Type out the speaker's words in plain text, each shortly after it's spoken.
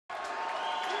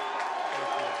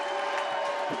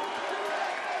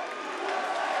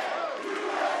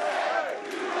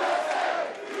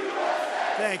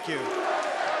Thank you.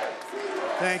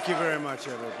 Thank you very much,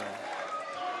 everybody.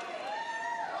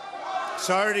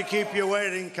 Sorry to keep you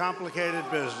waiting. Complicated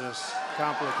business.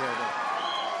 Complicated.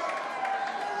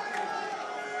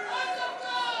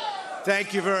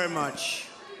 Thank you very much.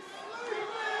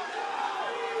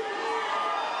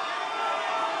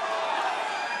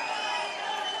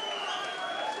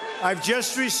 I've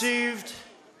just received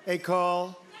a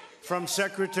call from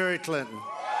Secretary Clinton.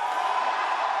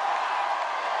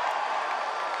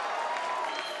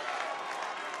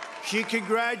 She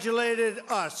congratulated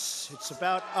us, it's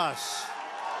about us,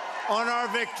 on our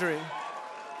victory.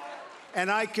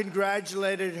 And I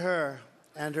congratulated her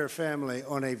and her family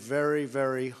on a very,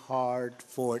 very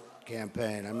hard-fought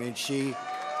campaign. I mean, she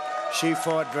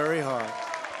fought very hard.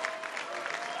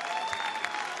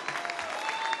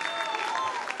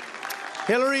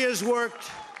 Hillary has worked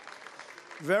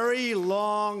very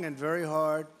long and very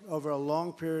hard over a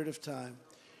long period of time,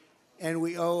 and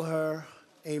we owe her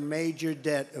a major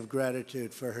debt of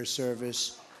gratitude for her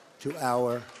service to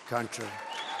our country.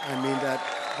 I mean that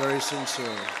very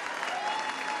sincerely.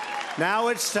 Now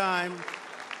it's time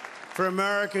for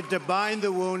America to bind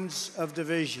the wounds of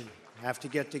division. Have to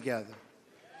get together.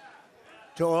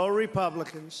 To all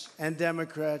Republicans and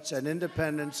Democrats and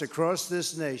independents across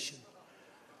this nation,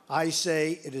 I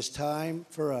say it is time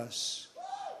for us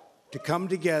to come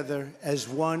together as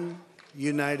one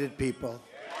united people.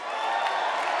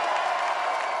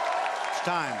 It's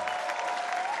time.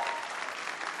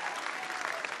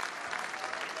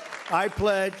 I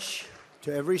pledge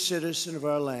to every citizen of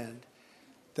our land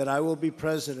that I will be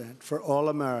president for all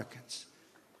Americans,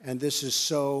 and this is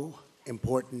so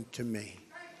important to me.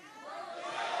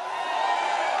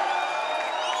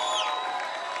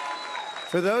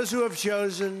 For those who have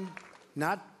chosen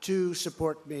not to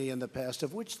support me in the past,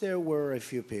 of which there were a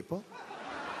few people,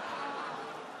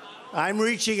 I'm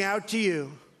reaching out to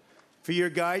you for your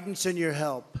guidance and your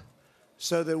help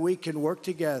so that we can work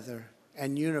together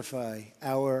and unify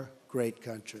our great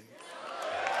country.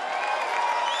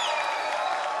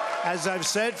 As I've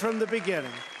said from the beginning,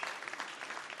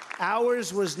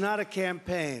 ours was not a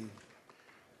campaign,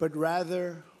 but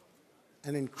rather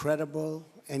an incredible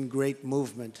and great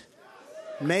movement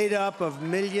made up of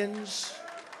millions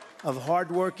of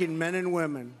hardworking men and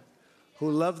women who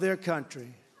love their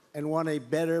country and want a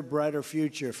better, brighter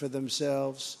future for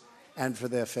themselves and for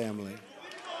their family.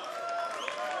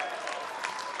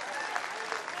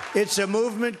 It's a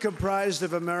movement comprised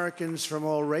of Americans from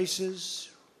all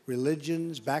races,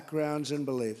 religions, backgrounds, and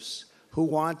beliefs who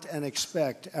want and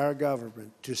expect our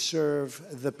government to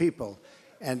serve the people,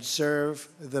 and serve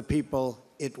the people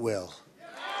it will.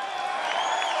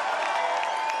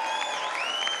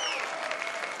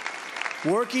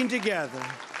 Working together,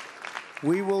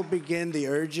 we will begin the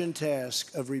urgent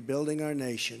task of rebuilding our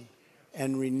nation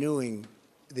and renewing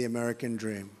the American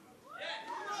dream.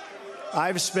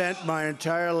 I've spent my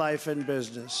entire life in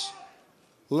business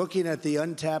looking at the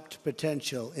untapped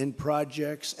potential in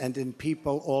projects and in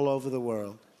people all over the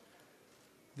world.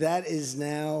 That is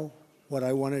now what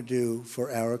I want to do for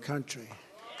our country.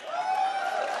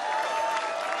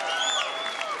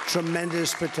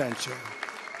 Tremendous potential.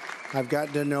 I've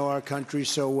gotten to know our country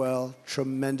so well.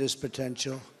 Tremendous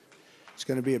potential. It's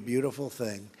going to be a beautiful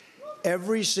thing.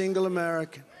 Every single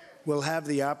American will have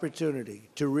the opportunity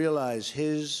to realize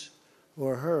his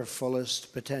or her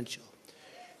fullest potential.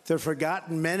 The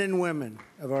forgotten men and women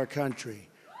of our country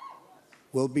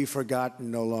will be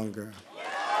forgotten no longer.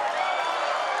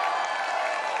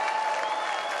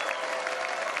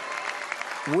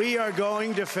 We are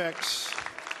going to fix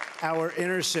our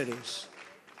inner cities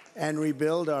and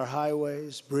rebuild our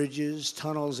highways, bridges,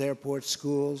 tunnels, airports,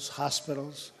 schools,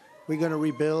 hospitals. We're going to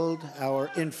rebuild our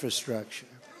infrastructure,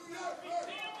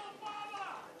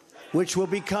 which will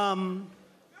become,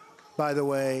 by the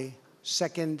way,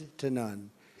 second to none.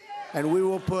 And we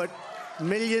will put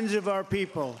millions of our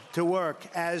people to work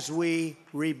as we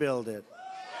rebuild it.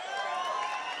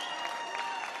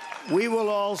 We will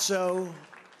also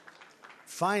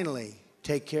finally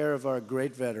take care of our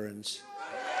great veterans.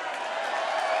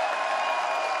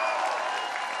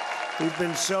 We've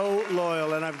been so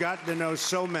loyal, and I've gotten to know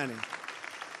so many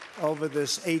over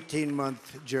this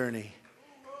 18-month journey.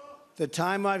 The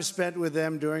time I've spent with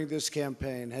them during this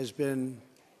campaign has been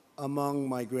among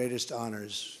my greatest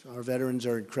honors. Our veterans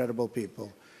are incredible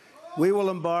people. We will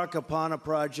embark upon a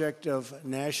project of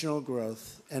national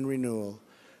growth and renewal.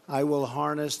 I will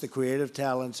harness the creative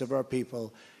talents of our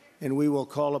people, and we will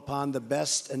call upon the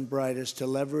best and brightest to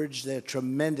leverage their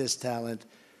tremendous talent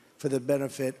for the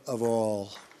benefit of all.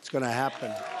 It's going to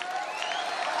happen.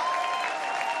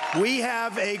 We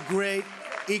have a great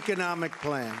economic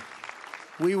plan.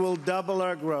 We will double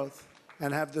our growth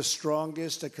and have the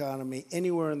strongest economy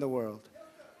anywhere in the world.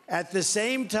 At the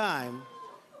same time,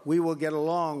 we will get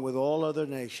along with all other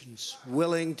nations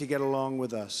willing to get along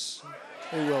with us.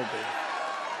 We will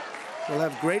be. We'll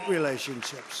have great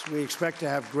relationships. We expect to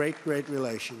have great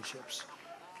relationships.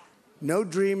 No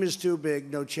dream is too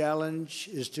big. No challenge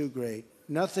is too great.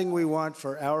 Nothing we want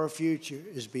for our future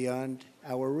is beyond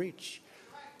our reach.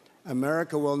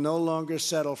 America will no longer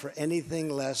settle for anything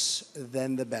less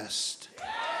than the best.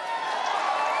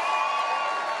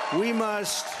 We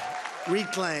must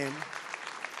reclaim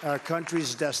our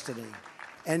country's destiny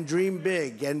and dream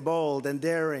big and bold and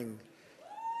daring.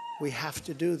 We have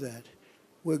to do that.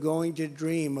 We're going to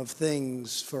dream of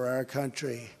things for our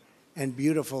country and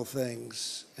beautiful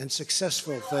things and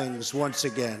successful things once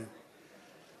again.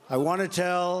 I want to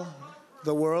tell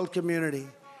the world community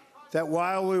that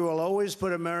while we will always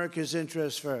put America's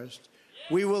interests first,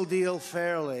 we will deal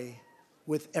fairly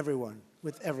with everyone,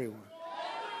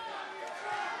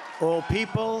 all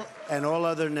people and all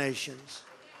other nations.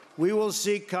 We will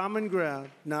seek common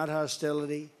ground, not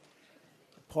hostility,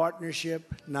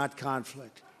 partnership, not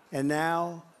conflict. And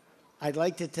now, I'd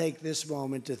like to take this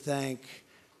moment to thank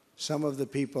some of the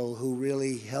people who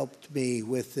really helped me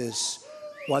with this,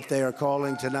 what they are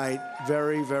calling tonight,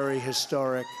 very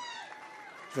historic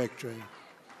victory.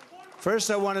 First,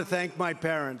 I want to thank my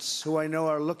parents, who I know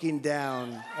are looking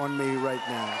down on me right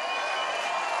now.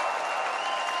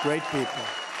 Great people.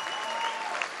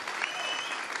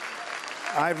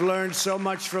 I've learned so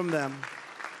much from them.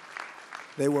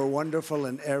 They were wonderful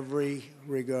in every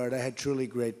regard. I had truly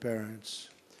great parents.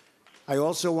 I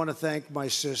also want to thank my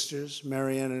sisters,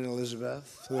 Marianne and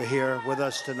Elizabeth, who are here with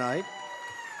us tonight.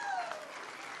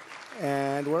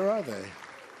 And where are they?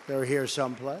 They're here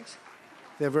someplace.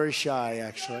 They're very shy,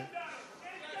 actually.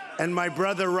 And my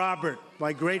brother Robert,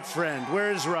 my great friend.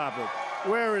 Where is Robert?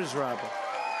 Where is Robert?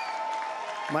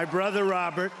 My brother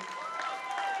Robert.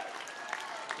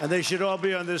 And they should all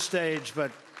be on this stage,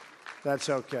 but that's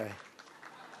okay.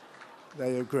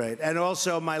 They are great. And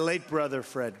also my late brother,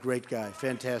 Fred, great guy,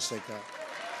 fantastic guy.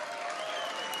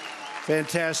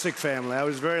 Fantastic family. I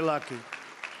was very lucky.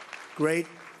 Great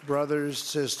brothers,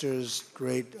 sisters,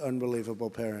 great,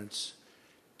 unbelievable parents.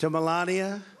 To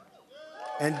Melania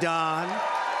and Don.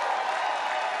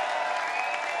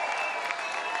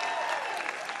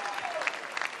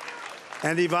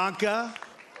 And Ivanka.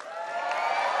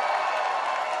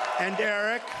 And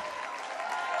Eric.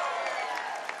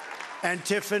 And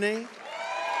Tiffany.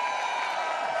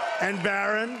 And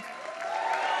Barron.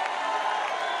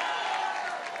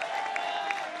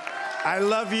 I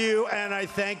love you and I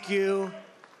thank you,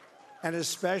 and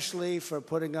especially for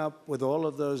putting up with all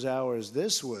of those hours.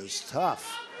 This was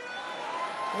tough.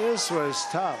 This was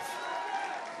tough.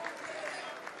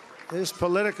 This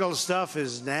political stuff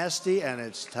is nasty and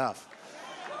it's tough.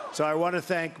 So I want to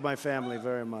thank my family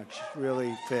very much.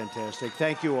 Really fantastic.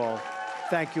 Thank you all.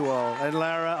 Thank you all. And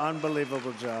Lara,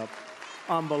 unbelievable job.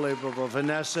 Unbelievable.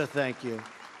 Vanessa, thank you.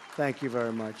 Thank you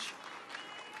very much.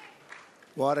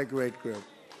 What a great group.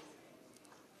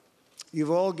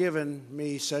 You've all given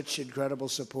me such incredible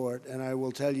support, and I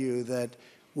will tell you that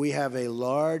we have a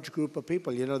large group of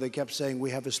people. You know, they kept saying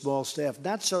we have a small staff.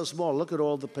 Not so small. Look at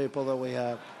all the people that we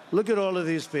have. Look at all of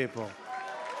these people.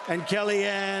 And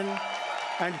Kellyanne,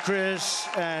 and Chris,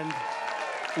 and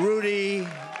Rudy,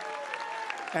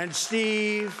 and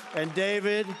Steve, and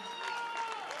David.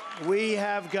 We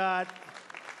have got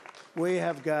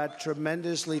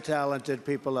tremendously talented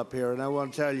people up here, and I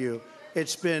want to tell you,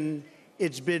 it's been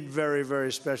very,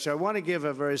 very special. I want to give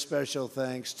a very special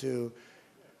thanks to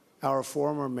our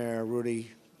former mayor,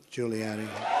 Rudy Giuliani.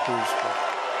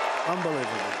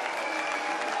 Unbelievable.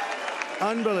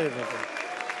 Unbelievable.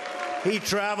 He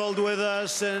traveled with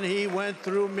us, and he went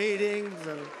through meetings.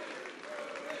 And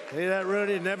see that,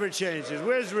 Rudy? Never changes.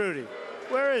 Where's Rudy?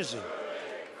 Where is he?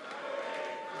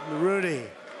 Rudy.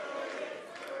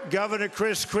 Governor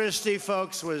Chris Christie,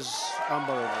 folks, was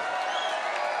unbelievable.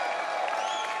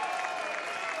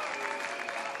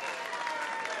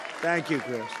 Thank you,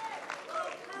 Chris.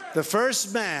 The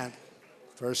first man,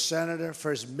 first senator,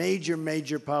 first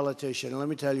major politician, and let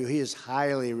me tell you, he is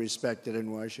highly respected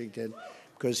in Washington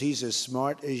because he's as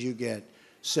smart as you get.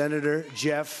 Senator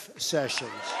Jeff Sessions.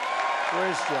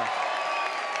 Where's Jeff?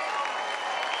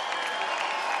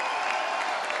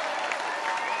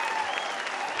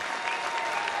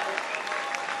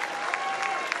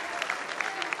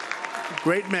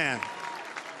 Great man.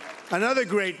 Another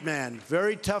great man,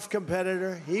 very tough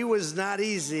competitor. He was not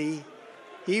easy.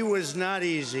 He was not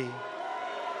easy.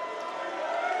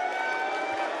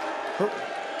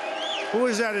 Who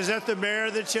is that? Is that the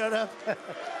mayor that showed up?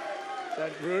 Is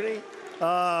that Rudy?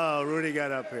 Oh, Rudy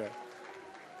got up here.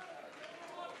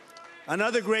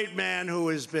 Another great man who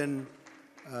has been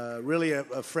really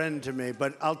a friend to me,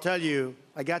 but I'll tell you,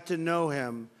 I got to know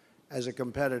him as a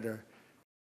competitor.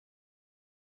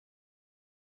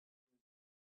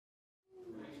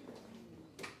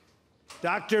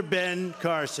 Dr. Ben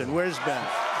Carson. Where's Ben?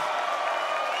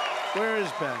 Where is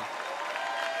Ben?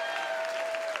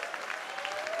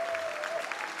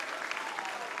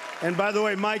 And by the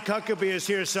way, Mike Huckabee is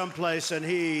here someplace, and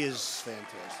he is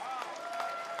fantastic.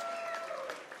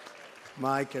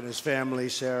 Mike and his family,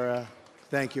 Sarah,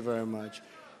 thank you very much.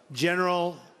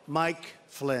 General Mike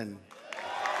Flynn.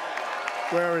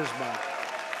 Where is Mike?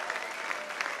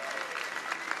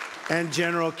 And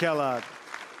General Kellogg.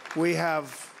 We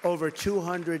have over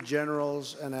 200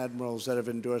 generals and admirals that have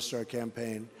endorsed our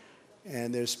campaign.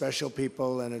 And they're special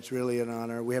people, and it's really an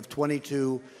honor. We have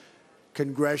 22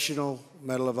 Congressional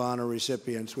Medal of Honor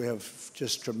recipients. We have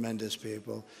just tremendous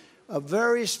people. A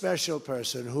very special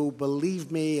person who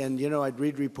believed me, and, you know, I'd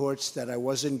read reports that I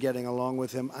wasn't getting along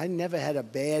with him. I never had a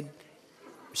bad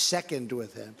second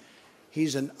with him.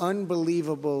 He's an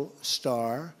unbelievable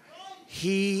star.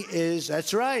 He is,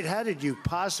 that's right, how did you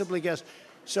possibly guess?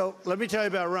 So let me tell you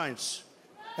about Reince.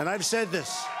 And I've said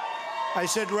this. I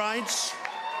said, Reince,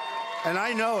 and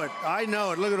I know it. I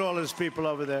know it. Look at all those people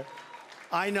over there.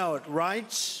 I know it.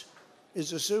 Reince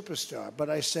is a superstar. But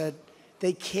I said,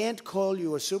 they can't call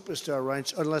you a superstar,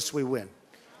 Reince, unless we win.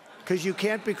 Because you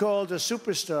can't be called a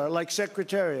superstar like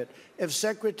Secretariat. If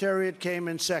Secretariat came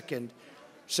in second,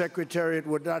 Secretariat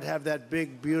would not have that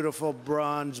big, beautiful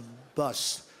bronze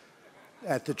bus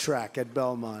at the track at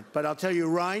Belmont. But I'll tell you,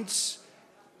 Reince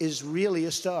is really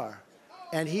a star.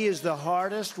 And he is the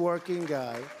hardest working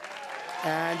guy.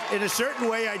 And in a certain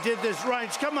way, I did this.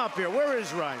 Reince, come up here. Where is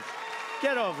Reince?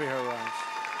 Get over here,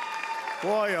 Reince.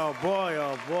 Boy, oh boy,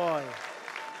 oh boy.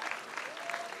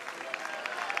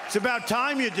 It's about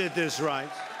time you did this, Reince.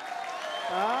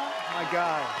 Huh? My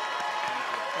God.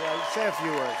 Yeah, say a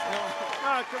few words.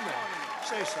 No, come on.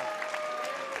 Say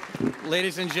something.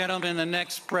 Ladies and gentlemen, the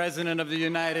next president of the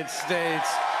United States,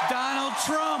 Donald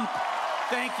Trump.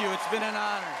 Thank you. It's been an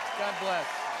honor. God bless.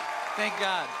 Thank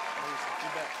God. You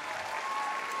bet.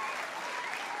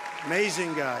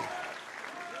 Amazing guy.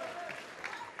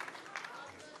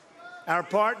 Our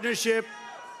partnership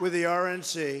with the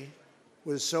RNC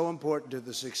was so important to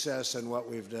the success and what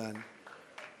we've done.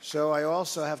 So I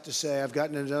also have to say I've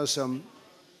gotten to know some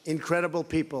incredible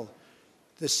people,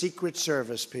 the Secret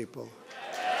Service people.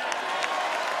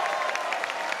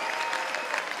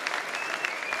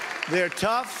 They're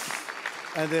tough,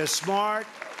 and they're smart,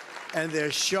 and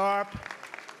they're sharp,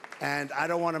 and I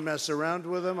don't want to mess around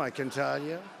with them, I can tell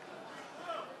you.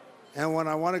 And when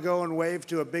I want to go and wave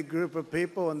to a big group of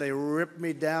people and they rip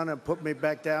me down and put me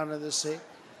back down in the seat,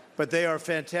 but they are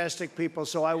fantastic people,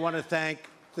 so I want to thank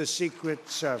the Secret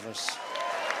Service.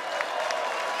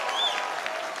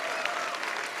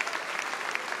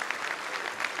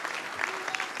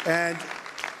 And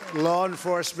law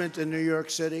enforcement in New York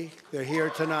City, they're here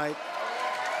tonight.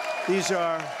 These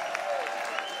are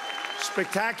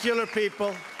spectacular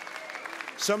people,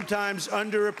 sometimes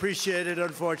underappreciated,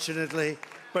 unfortunately,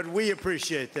 but we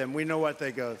appreciate them. We know what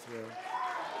they go through.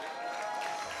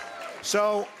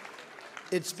 So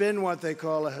it's been what they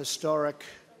call a historic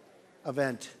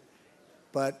event.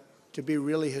 But to be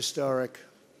really historic,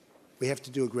 we have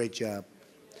to do a great job.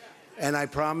 And I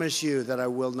promise you that I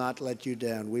will not let you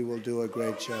down. We will do a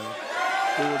great job.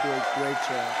 We will do a great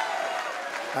job.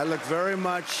 I look very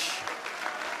much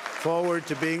forward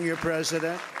to being your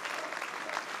president.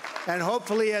 And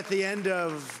hopefully at the end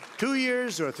of 2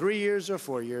 years or 3 years or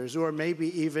 4 years or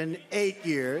maybe even 8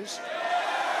 years,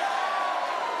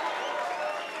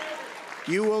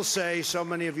 you will say, so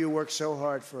many of you worked so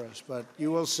hard for us, but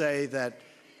you will say that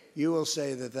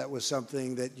that was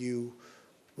something that you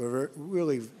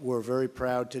really were very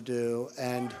proud to do,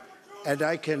 and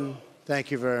I can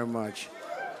thank you very much.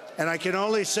 And I can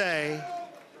only say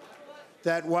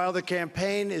that while the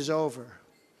campaign is over,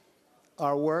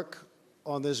 our work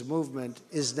on this movement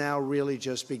is now really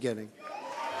just beginning.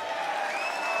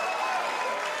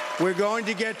 We're going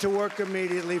to get to work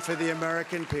immediately for the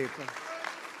American people.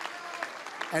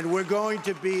 And we're going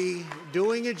to be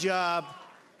doing a job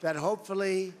that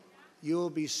hopefully you'll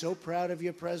be so proud of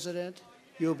your president.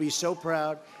 You'll be so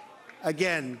proud.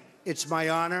 Again, it's my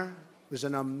honor. It was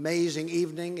an amazing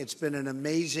evening. It's been an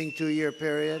amazing 2-year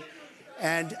period.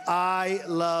 And I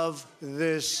love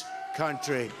this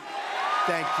country.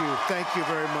 Thank you. Thank you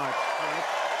very much.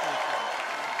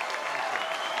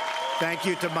 Thank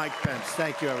you to Mike Pence.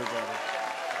 Thank you, everybody.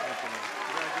 Thank you.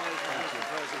 Congratulations, Mr.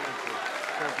 President.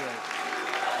 Thank you.